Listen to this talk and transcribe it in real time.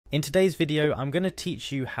In today's video, I'm going to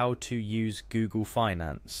teach you how to use Google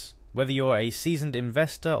Finance. Whether you're a seasoned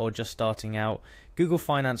investor or just starting out, Google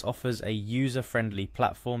Finance offers a user-friendly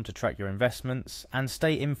platform to track your investments and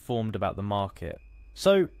stay informed about the market.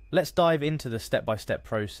 So let's dive into the step-by-step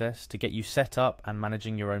process to get you set up and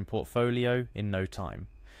managing your own portfolio in no time.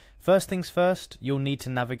 First things first, you'll need to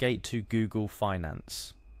navigate to Google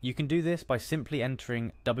Finance. You can do this by simply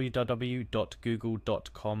entering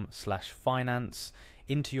www.google.com/finance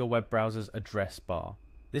into your web browser's address bar.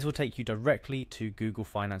 This will take you directly to Google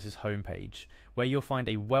Finance's homepage, where you'll find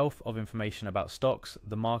a wealth of information about stocks,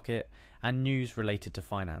 the market, and news related to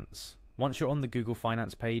finance. Once you're on the Google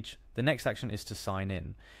Finance page, the next action is to sign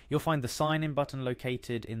in. You'll find the sign in button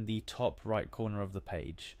located in the top right corner of the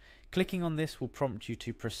page. Clicking on this will prompt you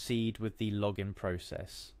to proceed with the login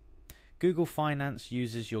process. Google Finance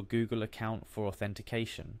uses your Google account for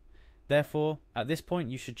authentication. Therefore, at this point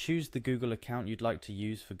you should choose the Google account you'd like to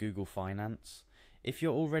use for Google Finance. If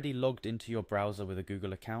you're already logged into your browser with a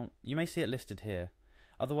Google account, you may see it listed here.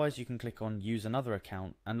 Otherwise, you can click on Use Another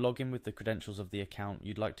Account and log in with the credentials of the account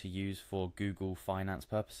you'd like to use for Google Finance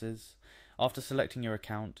purposes. After selecting your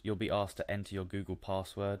account, you'll be asked to enter your Google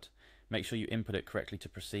password. Make sure you input it correctly to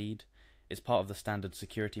proceed. It's part of the standard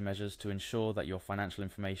security measures to ensure that your financial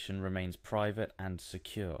information remains private and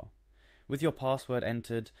secure. With your password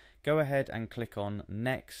entered, go ahead and click on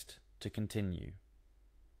Next to continue.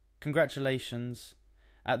 Congratulations!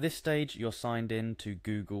 At this stage, you're signed in to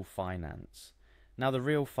Google Finance. Now the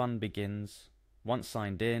real fun begins. Once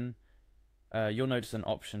signed in, you'll notice an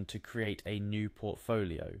option to create a new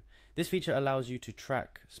portfolio. This feature allows you to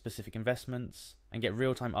track specific investments and get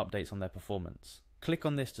real-time updates on their performance. Click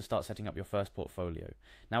on this to start setting up your first portfolio.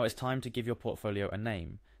 Now it's time to give your portfolio a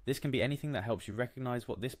name. This can be anything that helps you recognize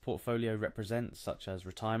what this portfolio represents, such as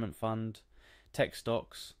retirement fund, tech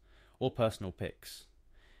stocks, or personal picks.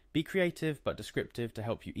 Be creative but descriptive to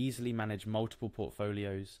help you easily manage multiple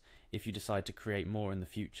portfolios if you decide to create more in the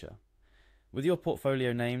future. With your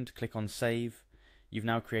portfolio named, click on Save. You've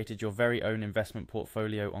now created your very own investment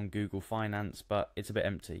portfolio on Google Finance, but it's a bit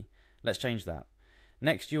empty. Let's change that.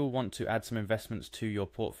 Next, you'll want to add some investments to your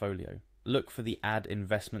portfolio. Look for the Add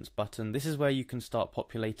Investments button. This is where you can start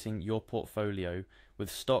populating your portfolio with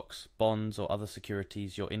stocks, bonds, or other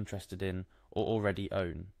securities you're interested in or already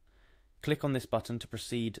own. Click on this button to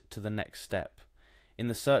proceed to the next step. In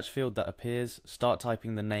the search field that appears, start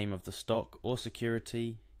typing the name of the stock or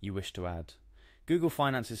security you wish to add. Google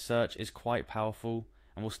Finance's search is quite powerful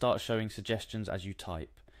and will start showing suggestions as you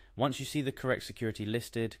type. Once you see the correct security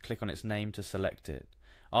listed, click on its name to select it.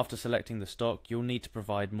 After selecting the stock, you'll need to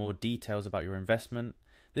provide more details about your investment.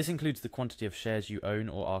 This includes the quantity of shares you own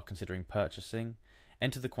or are considering purchasing.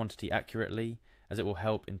 Enter the quantity accurately, as it will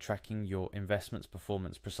help in tracking your investment's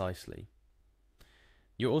performance precisely.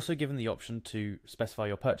 You're also given the option to specify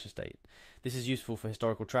your purchase date. This is useful for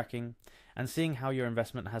historical tracking and seeing how your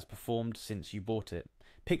investment has performed since you bought it.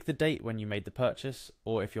 Pick the date when you made the purchase,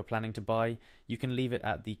 or if you're planning to buy, you can leave it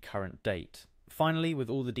at the current date. Finally, with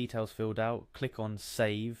all the details filled out, click on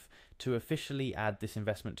Save to officially add this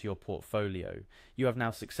investment to your portfolio. You have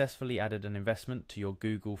now successfully added an investment to your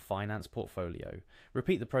Google Finance portfolio.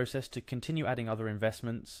 Repeat the process to continue adding other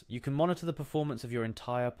investments. You can monitor the performance of your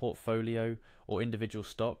entire portfolio or individual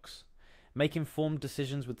stocks, make informed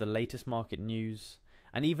decisions with the latest market news,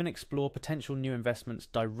 and even explore potential new investments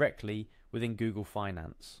directly within Google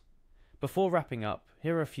Finance. Before wrapping up,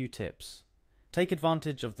 here are a few tips. Take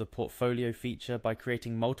advantage of the portfolio feature by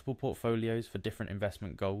creating multiple portfolios for different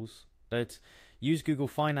investment goals. Use Google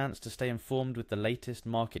Finance to stay informed with the latest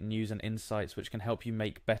market news and insights which can help you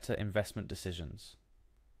make better investment decisions.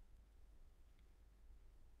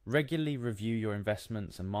 Regularly review your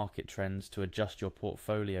investments and market trends to adjust your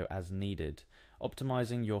portfolio as needed,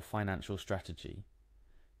 optimizing your financial strategy.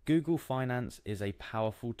 Google Finance is a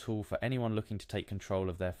powerful tool for anyone looking to take control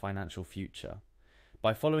of their financial future.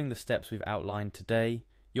 By following the steps we've outlined today,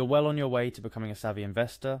 you're well on your way to becoming a savvy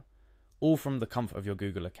investor, all from the comfort of your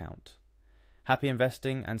Google account. Happy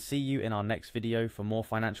investing, and see you in our next video for more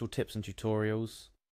financial tips and tutorials.